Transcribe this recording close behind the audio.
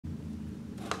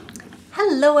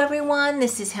Hello everyone,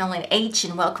 this is Helen H.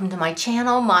 and welcome to my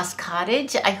channel, Moss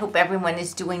Cottage. I hope everyone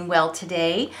is doing well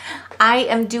today. I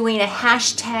am doing a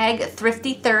hashtag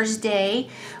Thrifty Thursday,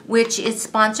 which is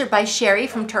sponsored by Sherry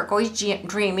from Turquoise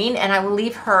Dreaming, and I will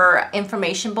leave her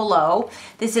information below.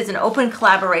 This is an open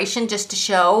collaboration just to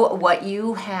show what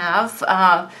you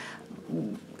have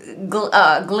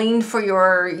gleaned for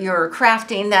your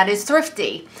crafting that is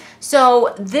thrifty.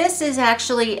 So this is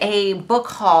actually a book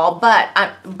haul, but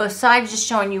besides just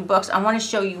showing you books, I want to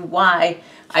show you why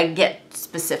I get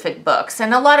specific books.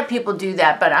 And a lot of people do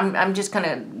that, but I'm just going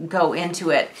to go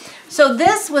into it. So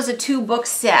this was a 2-book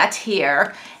set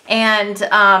here, and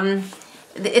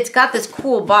it's got this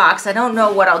cool box. I don't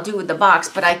know what I'll do with the box,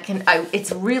 but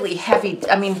it's really heavy.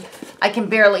 I mean, I can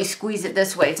barely squeeze it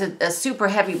this way. It's a super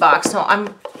heavy box, so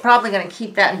I'm probably going to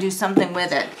keep that and do something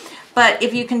with it. But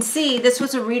if you can see, this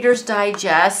was a Reader's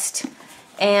Digest,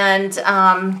 and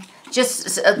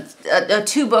just a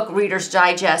 2-book Reader's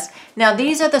Digest. Now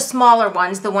these are the smaller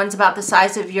ones, the ones about the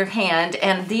size of your hand,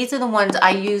 and these are the ones I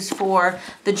use for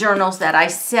the journals that I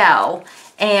sell.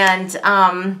 And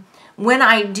when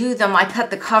I do them, I cut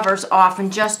the covers off and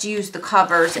just use the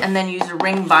covers and then use a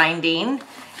ring binding.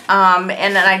 And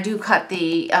then I do cut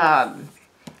the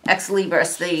ex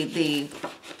libris, the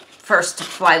first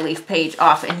flyleaf page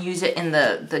off, and use it in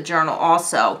the journal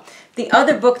also. The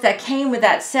other book that came with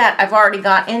that set I've already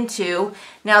got into.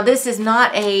 Now this is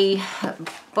not a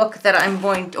book that I'm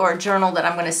going to, or a journal that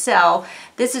I'm going to sell.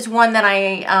 This is one that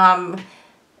I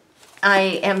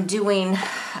am doing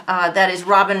that is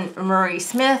Robin Murray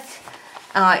Smith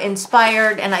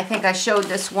inspired, and I think I showed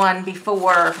this one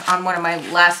before on one of my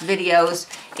last videos.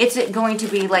 It's going to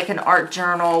be like an art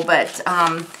journal, but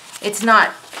it's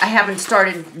not, I haven't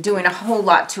started doing a whole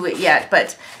lot to it yet,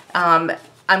 but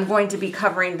I'm going to be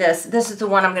covering this. This is the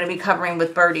one I'm going to be covering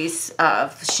with Birdie's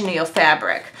chenille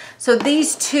fabric. So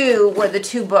these two were the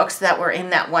 2 books that were in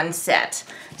that one set.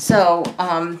 So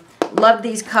love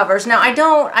these covers. Now I've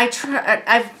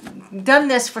done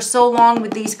this for so long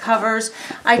with these covers.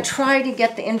 I try to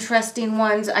get the interesting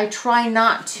ones. I try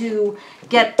not to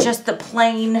get just the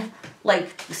plain,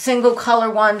 like, single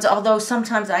color ones, although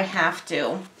sometimes I have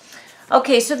to.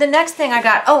 Okay, so the next thing I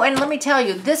got, oh, and let me tell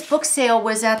you, this book sale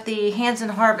was at the Hands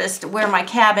and Harvest, where my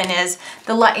cabin is,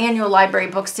 the annual library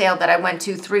book sale that I went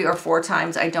to 3 or 4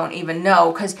 times, I don't even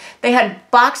know, because they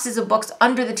had boxes of books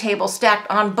under the table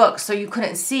stacked on books, so you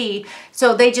couldn't see,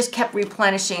 so they just kept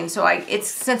replenishing. So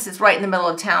since it's right in the middle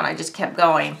of town, I just kept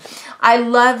going. I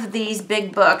love these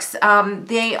big books.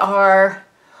 They are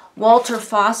Walter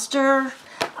Foster.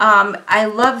 I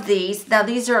love these. Now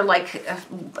these are like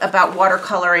about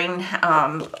watercoloring.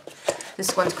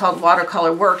 This one's called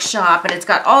Watercolor Workshop, and it's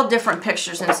got all different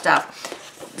pictures and stuff.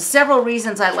 Several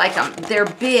reasons I like them. They're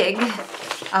big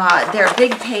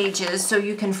pages, so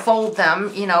you can fold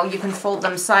them, you know, you can fold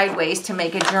them sideways to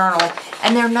make a journal.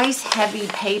 And they're nice heavy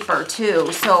paper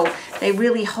too, so they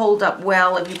really hold up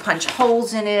well if you punch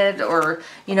holes in it or,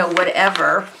 you know,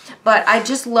 whatever. But I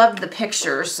just love the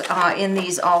pictures in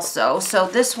these also. So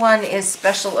this one is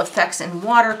special effects in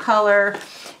watercolor.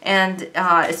 And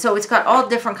so it's got all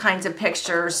different kinds of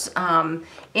pictures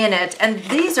in it. And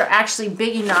these are actually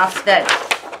big enough that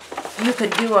you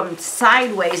could do them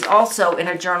sideways also in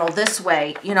a journal this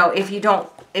way. You know, if you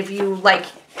like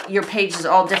your pages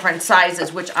all different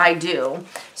sizes, which I do.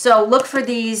 So look for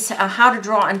these how to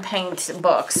draw and paint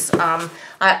books.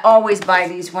 I always buy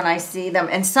these when I see them,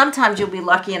 and sometimes you'll be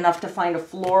lucky enough to find a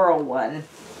floral one.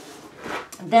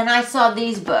 Then I saw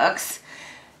these books.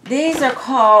 These are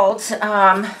called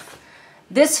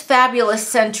This Fabulous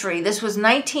Century. This was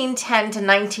 1910 to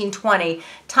 1920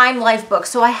 Time Life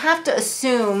books. So I have to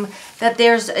assume that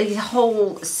there's a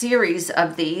whole series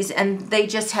of these, and they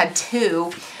just had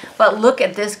 2. But look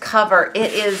at this cover.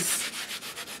 It is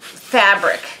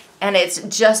fabric, and it's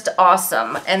just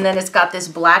awesome. And then it's got this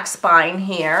black spine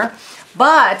here.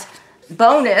 But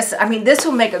bonus, I mean, this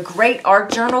will make a great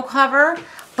art journal cover.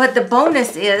 But the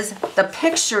bonus is the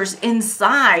pictures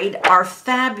inside are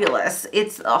fabulous.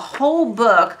 It's a whole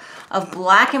book of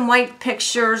black and white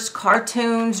pictures,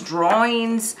 cartoons,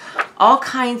 drawings, all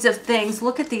kinds of things.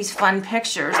 Look at these fun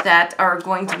pictures that are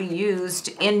going to be used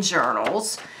in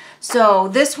journals. So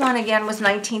this one again was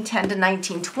 1910 to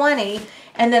 1920.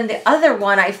 And then the other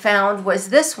one I found was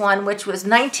this one, which was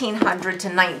 1900 to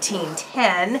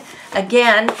 1910.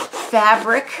 Again,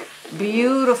 fabric,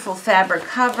 beautiful fabric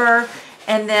cover.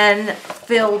 And then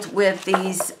filled with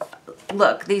these,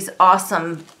 look, these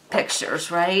awesome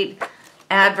pictures, right?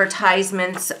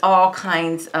 Advertisements, all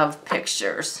kinds of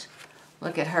pictures.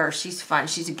 Look at her. She's fun.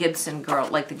 She's a Gibson girl,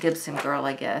 like the Gibson girl,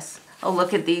 I guess. Oh,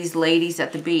 look at these ladies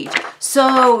at the beach.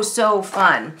 So, so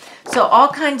fun. So all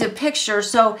kinds of pictures.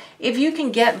 So if you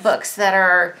can get books that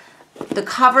are, the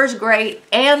cover's great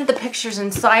and the pictures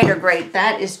inside are great,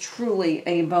 that is truly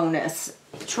a bonus.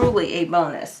 Truly a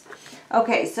bonus.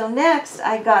 Okay, so next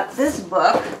I got this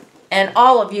book, and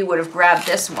all of you would have grabbed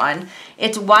this one.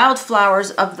 It's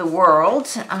Wildflowers of the World.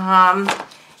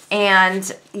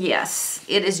 And yes,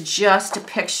 it is just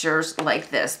pictures like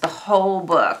this. The whole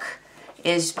book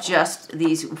is just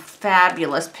these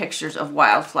fabulous pictures of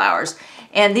wildflowers.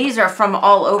 And these are from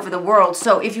all over the world.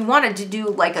 So if you wanted to do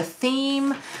like a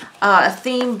theme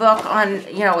book on,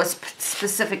 you know, a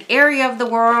specific area of the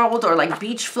world, or like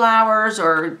beach flowers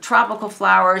or tropical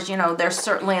flowers, you know, there's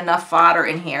certainly enough fodder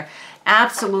in here.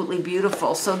 Absolutely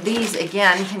beautiful. So these,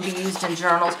 again, can be used in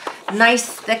journals. Nice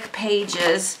thick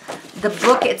pages. The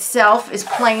book itself is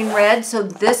plain red, so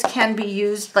this can be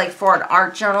used like for an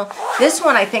art journal. This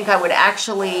one I think I would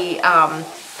actually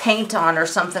paint on or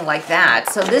something like that.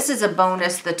 So this is a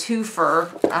bonus, the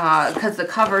twofer, because the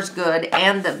cover's good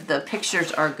and the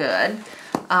pictures are good.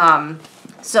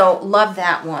 So love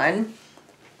that one.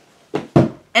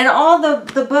 And all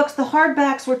the books, the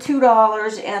hardbacks were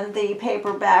 $2 and the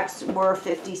paperbacks were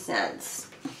 50 cents.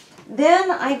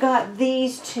 Then I got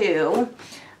these two.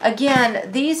 Again,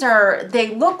 these are,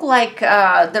 they look like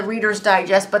the Reader's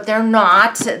Digest, but they're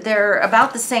not. They're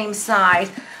about the same size.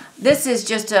 This is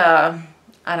just a,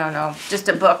 I don't know, just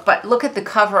a book, but look at the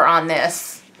cover on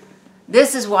this.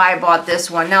 This is why I bought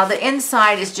this one. Now the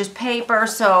inside is just paper,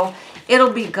 so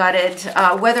it'll be gutted.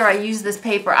 Whether I use this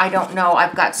paper, I don't know.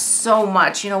 I've got so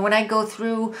much. You know, when I go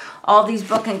through all these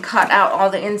books and cut out all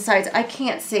the insides, I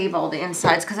can't save all the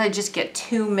insides because I just get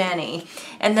too many.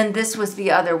 And then this was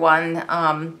the other one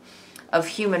of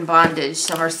Human Bondage,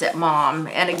 Somerset Maugham.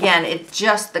 And again, it's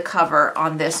just the cover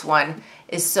on this one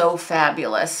is so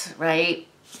fabulous, right?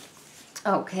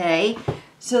 Okay,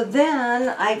 so then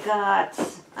I got,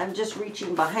 I'm just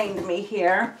reaching behind me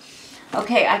here.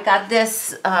 Okay, I got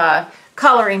this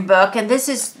coloring book, and this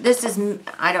is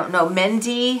I don't know,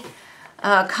 Mendy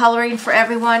coloring for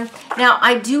everyone. Now,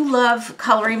 I do love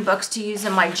coloring books to use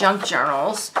in my junk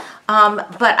journals,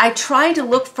 but I try to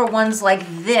look for ones like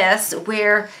this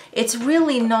where it's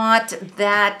really not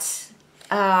that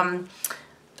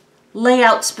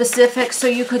layout specific, so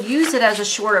you could use it as a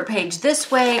shorter page this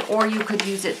way, or you could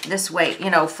use it this way, you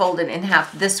know, fold it in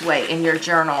half this way in your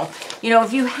journal. You know,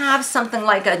 if you have something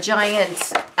like a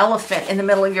giant elephant in the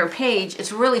middle of your page,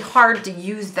 it's really hard to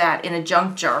use that in a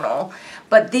junk journal.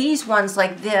 But these ones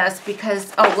like this,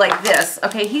 because, oh, like this,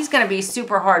 okay, he's going to be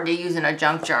super hard to use in a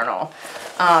junk journal.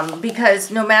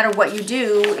 Because no matter what you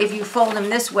do, if you fold him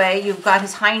this way, you've got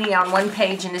his hiney on one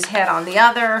page and his head on the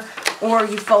other, or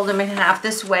you fold him in half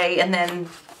this way and then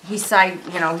he's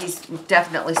he's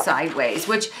definitely sideways,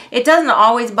 which it doesn't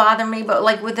always bother me, but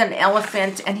like with an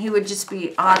elephant, and he would just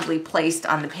be oddly placed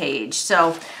on the page.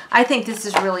 So I think this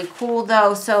is really cool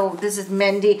though. So this is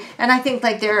Mendy, and I think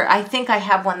like I think I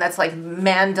have one that's like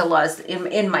mandalas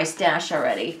in my stash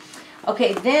already.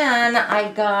 Okay, then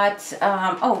I got,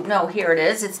 oh no, here it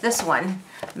is. It's this one,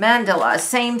 Mandala,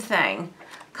 same thing.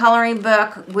 Coloring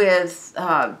book with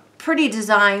pretty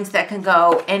designs that can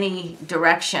go any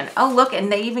direction. Oh, look,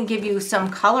 and they even give you some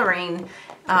coloring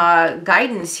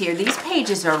guidance here. These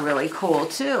pages are really cool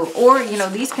too. Or, you know,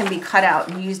 these can be cut out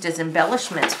and used as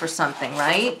embellishments for something,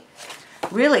 right?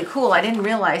 Really cool. I didn't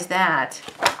realize that.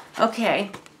 Okay,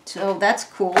 so that's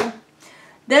cool.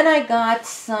 Then I got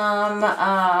some,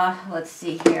 let's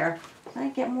see here. Can I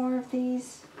get more of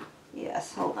these?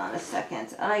 Yes, hold on a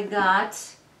second. I got,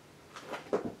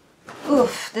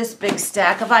 this big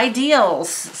stack of ideals.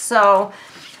 So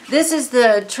this is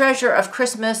the Treasure of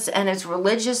Christmas, and it's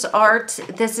religious art.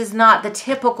 This is not the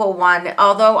typical one,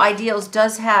 although Ideals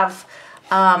does have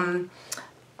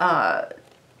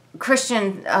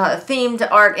Christian themed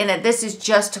art in it. This is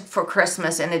just for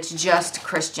Christmas, and it's just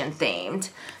Christian themed.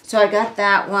 So I got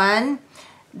that one.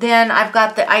 Then I've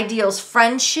got the Ideals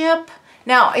Friendship.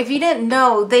 Now, if you didn't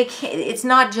know, it's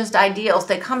not just Ideals.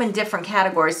 They come in different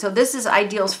categories. So this is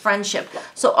Ideals Friendship.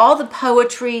 So all the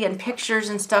poetry and pictures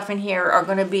and stuff in here are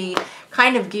going to be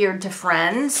kind of geared to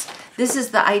friends. This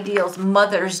is the Ideals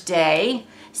Mother's Day.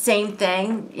 Same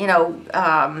thing, you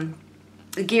know,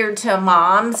 geared to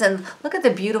moms. And look at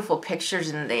the beautiful pictures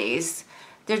in these.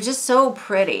 They're just so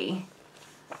pretty.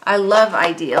 I love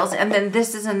Ideals. And then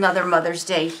this is another Mother's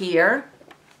Day here.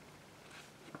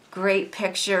 Great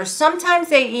picture. Sometimes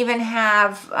they even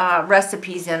have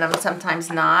recipes in them, sometimes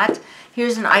not.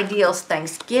 Here's an Ideals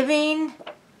Thanksgiving.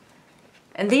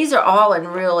 And these are all in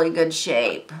really good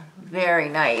shape. Very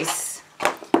nice.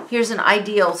 Here's an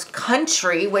Ideals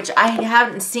Country, which I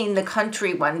haven't seen the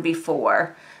country one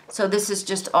before. So this is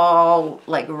just all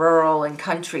like rural and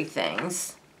country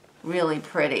things. Really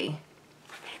pretty.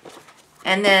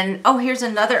 And then, oh, here's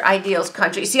another Ideals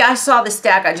Country. See, I saw the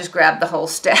stack. I just grabbed the whole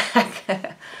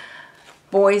stack.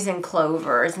 Boys in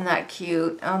Clover. Isn't that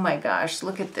cute? Oh my gosh,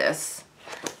 look at this.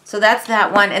 So that's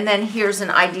that one. And then here's an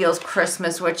Ideals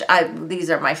Christmas, which these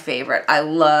are my favorite. I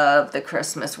love the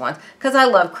Christmas ones because I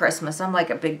love Christmas. I'm like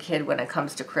a big kid when it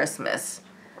comes to Christmas.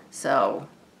 So,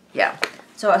 yeah.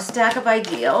 So a stack of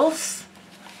Ideals.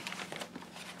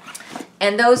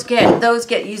 And those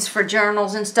get used for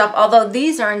journals and stuff. Although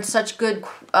these are in such good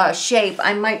shape,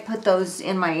 I might put those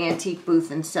in my antique booth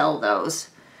and sell those.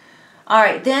 All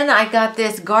right, then I got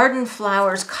this Garden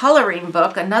Flowers coloring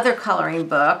book, another coloring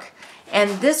book.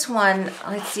 And this one,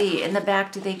 let's see, in the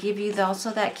back, do they give you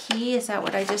also that key? Is that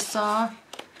what I just saw?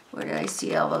 Where did I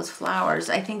see all those flowers?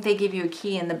 I think they give you a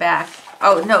key in the back.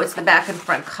 Oh, no, it's the back and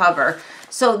front cover.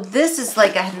 So this is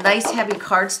like a nice heavy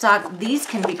cardstock. These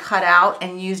can be cut out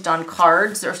and used on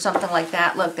cards or something like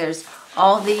that. Look, there's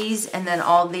all these and then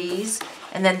all these.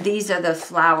 And then these are the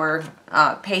flower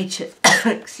pages,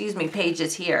 excuse me,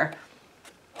 pages here.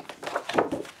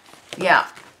 Yeah,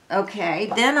 okay.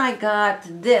 Then I got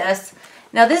this.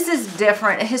 Now this is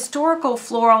different. Historical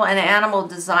floral and animal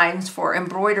designs for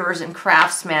embroiderers and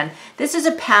craftsmen. This is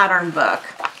a pattern book,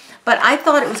 but I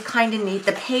thought it was kind of neat.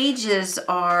 The pages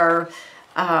are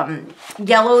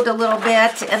yellowed a little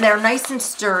bit and they're nice and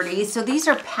sturdy. So these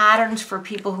are patterns for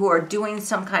people who are doing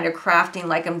some kind of crafting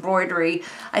like embroidery,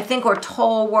 I think, or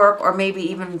toll work, or maybe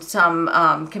even some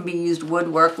can be used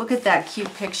woodwork. Look at that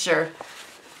cute picture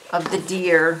of the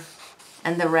deer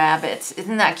and the rabbits.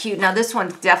 Isn't that cute? Now this one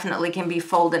definitely can be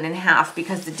folded in half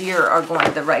because the deer are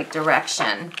going the right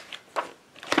direction.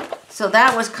 So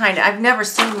that was kind of, I've never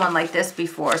seen one like this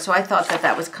before, so I thought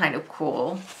that was kind of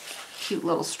cool. Cute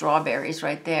little strawberries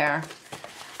right there.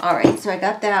 All right, so I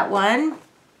got that one.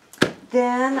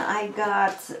 Then I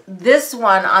got this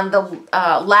one on the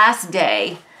last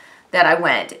day that I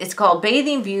went. It's called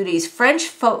Bathing Beauties, French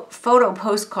Photo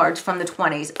Postcards from the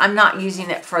 20s. I'm not using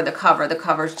it for the cover. The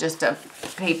cover's just a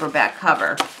paperback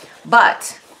cover.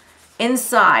 But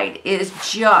inside is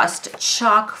just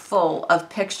chock full of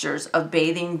pictures of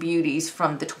bathing beauties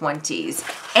from the 20s.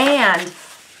 And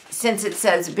since it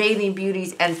says Bathing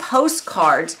Beauties and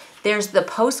postcards, there's the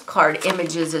postcard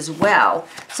images as well.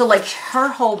 So like her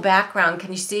whole background,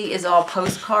 can you see, is all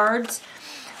postcards.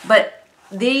 But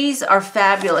these are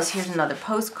fabulous. Here's another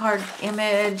postcard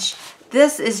image.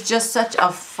 This is just such a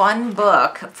fun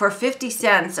book. For 50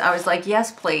 cents, I was like,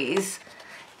 yes, please.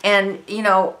 And, you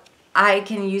know, I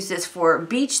can use this for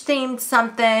beach-themed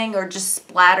something or just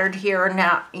splattered here and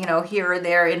now, you know, here or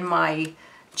there in my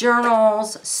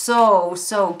journals. So,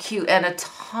 so cute. And a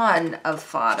ton of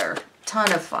fodder.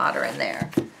 Ton of fodder in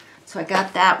there. So I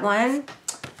got that one.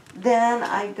 Then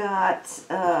I got,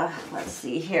 let's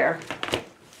see here.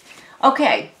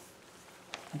 Okay,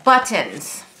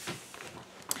 buttons.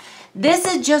 This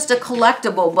is just a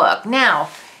collectible book. Now,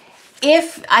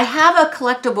 if I have a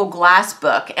collectible glass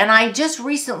book, and I just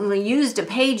recently used a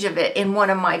page of it in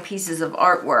one of my pieces of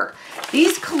artwork,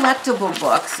 these collectible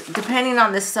books, depending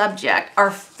on the subject, are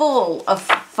full of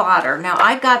fodder. Now,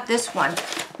 I got this one.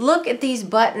 Look at these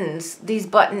buttons, these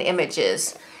button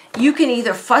images. You can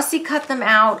either fussy cut them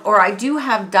out, or I do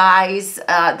have dies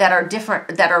that are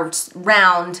different, that are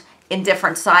round in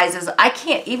different sizes. I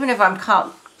can't, even if I'm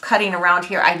cutting around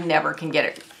here, I never can get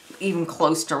it even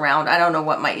close to round. I don't know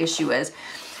what my issue is.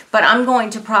 But I'm going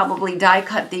to probably die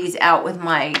cut these out with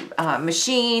my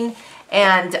machine.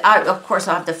 And of course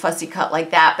I'll have to fussy cut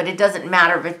like that, but it doesn't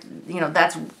matter if it, you know,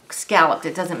 that's scalloped.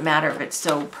 It doesn't matter if it's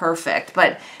so perfect.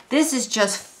 But this is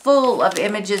just full of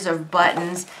images of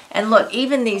buttons. And look,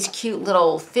 even these cute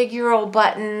little figural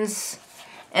buttons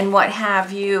and what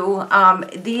have you.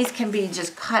 These can be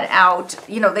just cut out,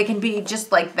 you know, they can be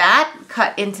just like that,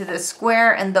 cut into the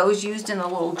square, and those used in a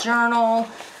little journal.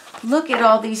 Look at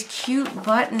all these cute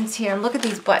buttons here, and look at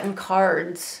these button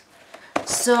cards.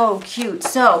 So cute.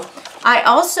 So I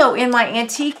also, in my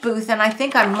antique booth, and I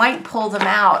think I might pull them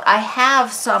out, I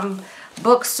have some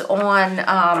books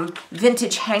on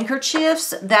vintage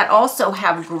handkerchiefs that also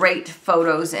have great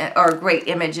photos or great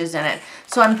images in it.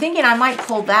 So I'm thinking I might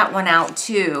pull that one out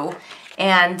too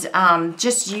and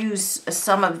just use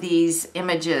some of these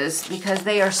images because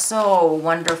they are so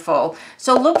wonderful.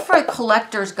 So look for a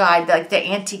collector's guide, like the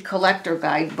antique collector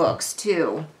guide books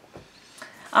too.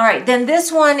 All right, then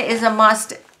this one is a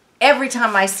must. Every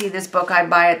time I see this book, I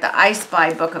buy it. The I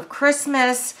Spy Book of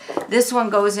Christmas. This one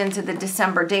goes into the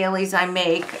December dailies I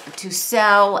make to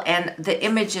sell. And the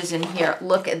images in here,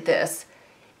 look at this,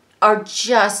 are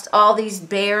just all these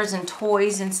bears and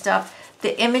toys and stuff.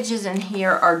 The images in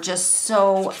here are just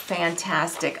so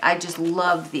fantastic. I just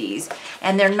love these.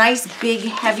 And they're nice, big,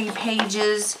 heavy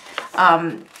pages.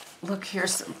 Look,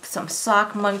 here's some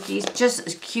sock monkeys, just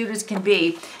as cute as can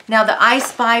be. Now, the I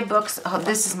Spy books, oh,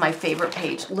 this is my favorite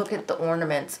page. Look at the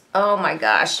ornaments. Oh, my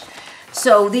gosh.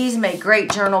 So these make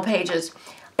great journal pages.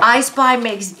 I Spy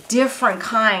makes different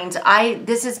kinds.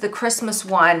 This is the Christmas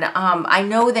one. I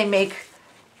know they make,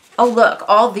 oh, look,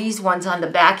 all these ones on the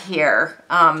back here.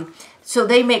 So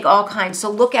they make all kinds. So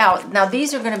look out. Now,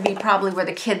 these are going to be probably where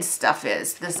the kids' stuff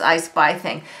is, this I Spy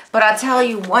thing. But I'll tell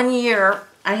you, one year,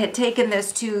 I had taken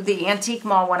this to the antique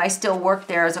mall when I still worked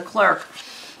there as a clerk.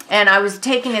 And I was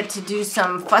taking it to do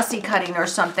some fussy cutting or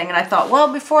something. And I thought,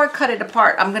 well, before I cut it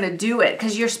apart, I'm going to do it.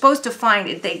 Because you're supposed to find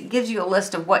it. It gives you a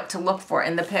list of what to look for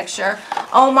in the picture.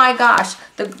 Oh, my gosh.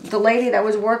 The lady that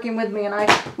was working with me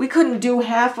and we couldn't do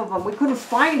half of them. We couldn't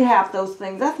find half those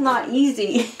things. That's not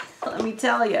easy. Let me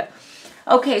tell you.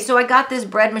 Okay, so I got this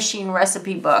bread machine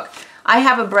recipe book. I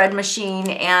have a bread machine,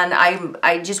 and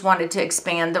I just wanted to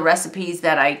expand the recipes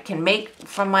that I can make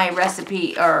from my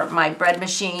recipe or my bread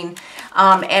machine.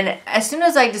 And as soon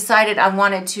as I decided I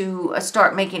wanted to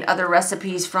start making other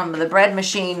recipes from the bread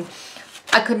machine,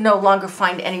 I could no longer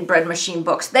find any bread machine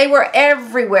books. They were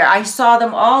everywhere. I saw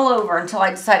them all over until I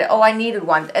decided, oh, I needed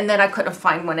one, and then I couldn't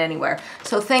find one anywhere.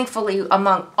 So thankfully,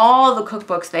 among all the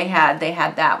cookbooks they had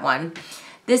that one.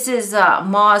 This is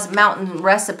Ma's Mountain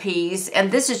Recipes,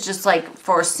 and this is just like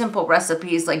for simple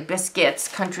recipes like biscuits,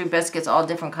 country biscuits, all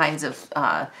different kinds of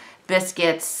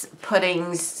biscuits,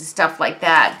 puddings, stuff like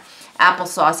that,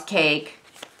 applesauce cake.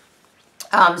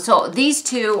 So these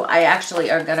two I'm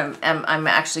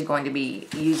actually going to be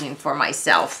using for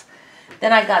myself.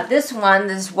 Then I got this one,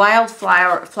 this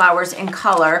Wildflowers in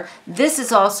Color. This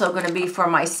is also going to be for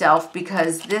myself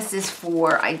because this is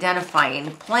for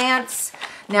identifying plants.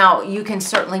 Now, you can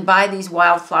certainly buy these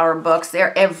wildflower books.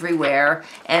 They're everywhere,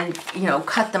 and, you know,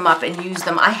 cut them up and use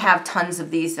them. I have tons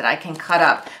of these that I can cut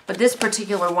up. But this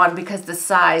particular one, because the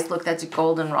size, look, that's a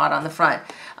goldenrod on the front.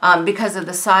 Because of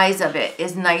the size of it,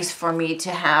 is nice for me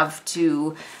to have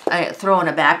to throw in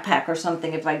a backpack or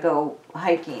something if I go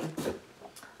hiking.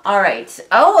 All right.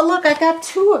 Oh, look, I got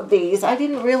two of these. I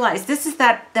didn't realize. This is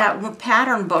that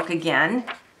pattern book again.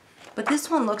 But this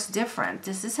one looks different.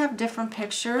 Does this have different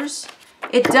pictures?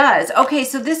 It does. Okay,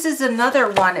 so this is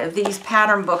another one of these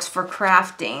pattern books for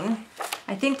crafting.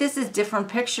 I think this is different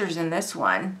pictures in this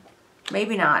one.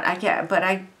 Maybe not. I can't, but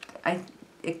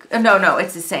no,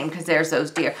 it's the same because there's those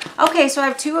deer. Okay, so I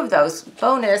have two of those.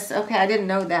 Bonus. Okay, I didn't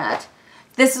know that.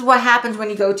 This is what happens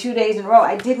when you go 2 days in a row.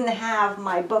 I didn't have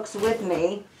my books with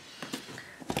me.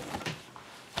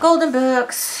 Golden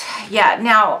books. Yeah,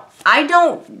 now, I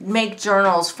don't make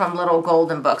journals from little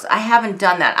golden books. I haven't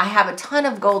done that. I have a ton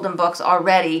of golden books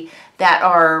already that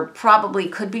are probably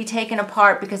could be taken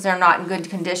apart because they're not in good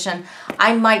condition.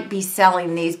 I might be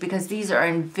selling these because these are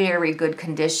in very good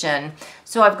condition.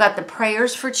 So I've got the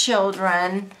Prayers for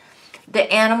Children,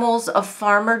 the Animals of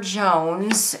Farmer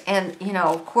Jones, and, you know,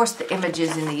 of course the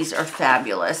images in these are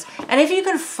fabulous. And if you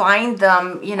can find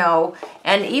them, you know,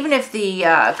 and even if the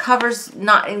cover's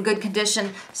not in good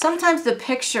condition, sometimes the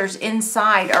pictures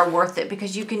inside are worth it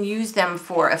because you can use them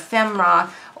for ephemera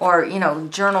or, you know,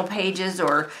 journal pages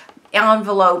or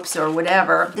envelopes or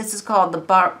whatever. This is called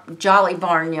the Jolly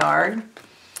Barnyard.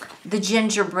 The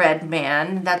Gingerbread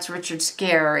Man, that's Richard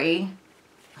Scarry.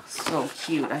 So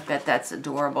cute. I bet that's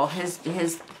adorable. His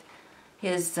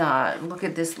look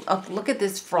at this. Oh, look at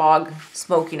this frog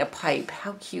smoking a pipe.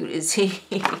 How cute is he?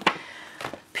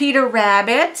 Peter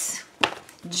Rabbit,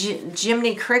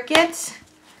 Jiminy Cricket.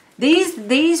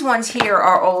 These ones here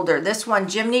are older. This one,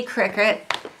 Jiminy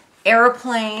Cricket,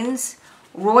 Airplanes,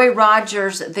 Roy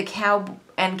Rogers, the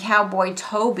Cowboy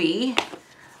Toby,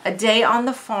 A Day on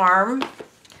the Farm,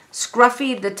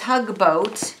 Scruffy the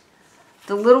Tugboat,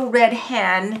 The Little Red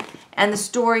Hen, and The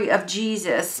Story of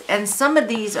Jesus. And some of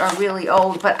these are really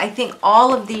old, but I think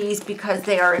all of these, because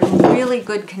they are in really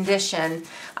good condition,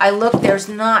 I look, there's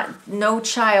no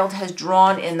child has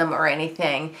drawn in them or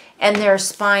anything, and their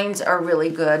spines are really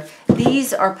good.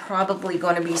 These are probably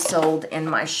going to be sold in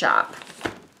my shop.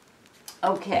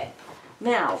 Okay,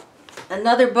 now,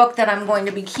 another book that I'm going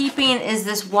to be keeping is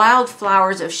this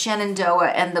Wildflowers of Shenandoah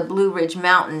and the Blue Ridge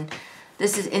Mountain.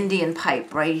 This is Indian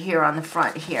Pipe right here on the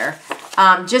front here.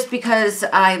 Just because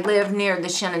I live near the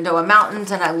Shenandoah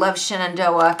Mountains and I love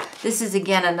Shenandoah, this is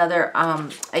again another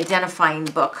identifying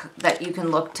book that you can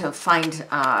look to find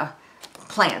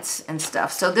plants and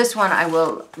stuff. So this one I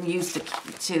will use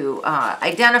to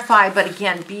identify, but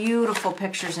again, beautiful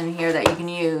pictures in here that you can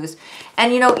use.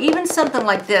 And you know, even something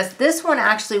like this one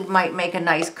actually might make a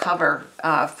nice cover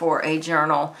for a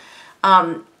journal.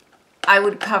 I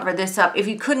would cover this up. If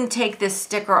you couldn't take this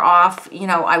sticker off, you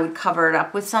know, I would cover it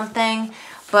up with something.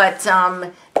 But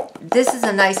this is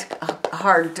a nice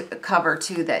hard cover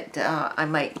too that I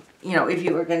might, you know, if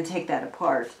you were going to take that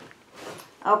apart.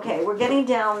 Okay, we're getting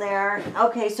down there.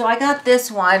 Okay, so I got this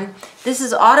one. This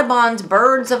is Audubon's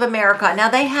Birds of America. Now,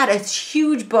 they had a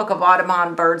huge book of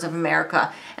Audubon Birds of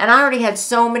America, and I already had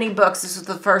so many books. This was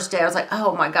the first day. I was like,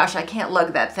 oh my gosh, I can't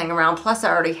lug that thing around. Plus,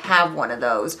 I already have one of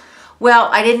those. Well,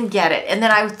 I didn't get it. And then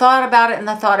I thought about it, and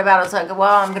I thought about it. I was like,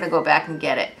 well, I'm going to go back and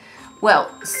get it. Well,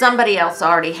 somebody else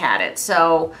already had it.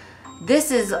 So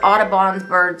this is Audubon's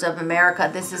Birds of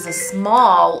America. This is a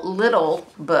small, little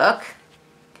book.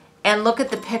 And look at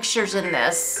the pictures in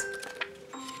this.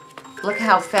 Look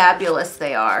how fabulous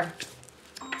they are.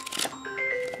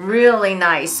 Really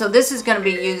nice. So this is going to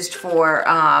be used for,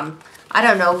 I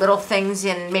don't know, little things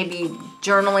in maybe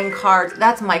journaling cards.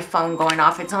 That's my phone going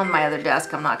off. It's on my other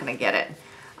desk. I'm not going to get it.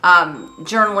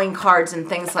 Journaling cards and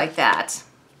things like that.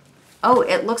 Oh,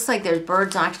 it looks like there's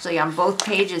birds actually on both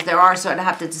pages. There are, so I'd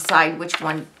have to decide which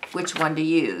one to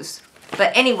use.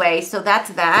 But anyway, so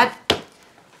that's that.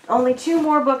 Only 2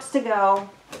 more books to go.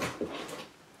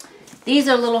 These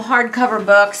are little hardcover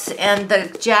books, and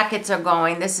the jackets are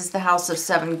going. This is The House of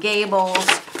Seven Gables.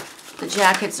 The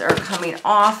jackets are coming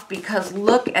off because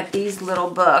look at these little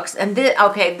books. And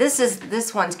okay,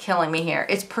 this one's killing me here.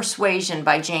 It's Persuasion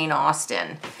by Jane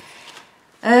Austen.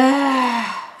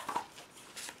 I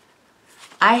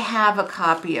have a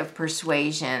copy of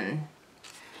Persuasion.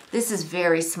 This is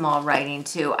very small writing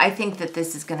too. I think that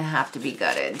this is going to have to be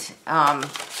gutted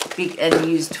and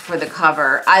used for the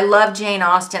cover. I love Jane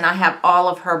Austen. I have all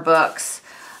of her books.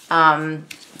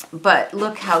 But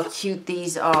look how cute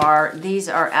these are. These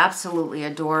are absolutely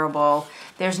adorable.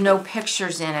 There's no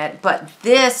pictures in it, but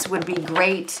this would be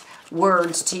great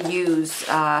words to use,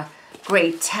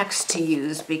 great text to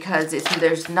use, because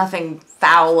there's nothing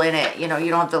foul in it. You know, you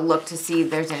don't have to look to see if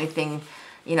there's anything,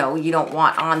 you know, you don't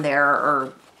want on there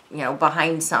or, you know,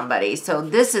 behind somebody. So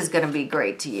this is going to be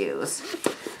great to use.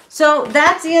 So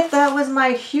that's it. That was my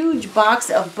huge box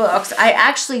of books. I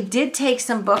actually did take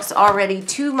some books already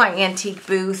to my antique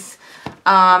booth.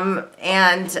 They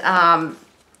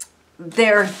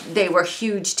were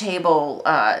huge table,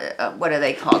 what are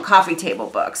they called? Coffee table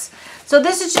books. So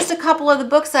this is just a couple of the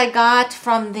books I got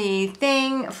from the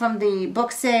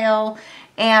book sale.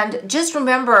 And just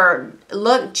remember,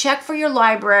 check for your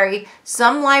library.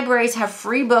 Some libraries have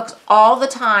free books all the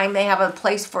time. They have a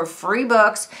place for free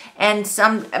books, and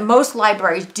most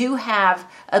libraries do have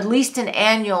at least an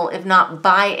annual, if not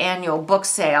biannual, book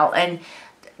sale. And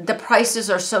the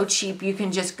prices are so cheap, you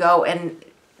can just go and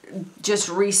just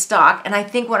restock. And I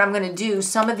think what I'm going to do,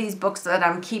 some of these books that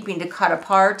I'm keeping to cut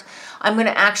apart, I'm going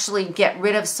to actually get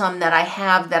rid of some that I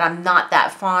have that I'm not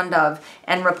that fond of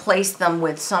and replace them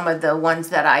with some of the ones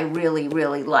that I really,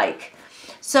 really like.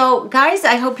 So guys,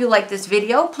 I hope you liked this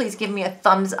video. Please give me a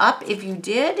thumbs up if you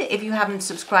did. If you haven't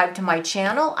subscribed to my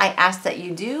channel, I ask that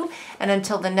you do. And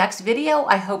until the next video,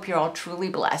 I hope you're all truly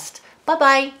blessed.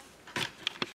 Bye-bye.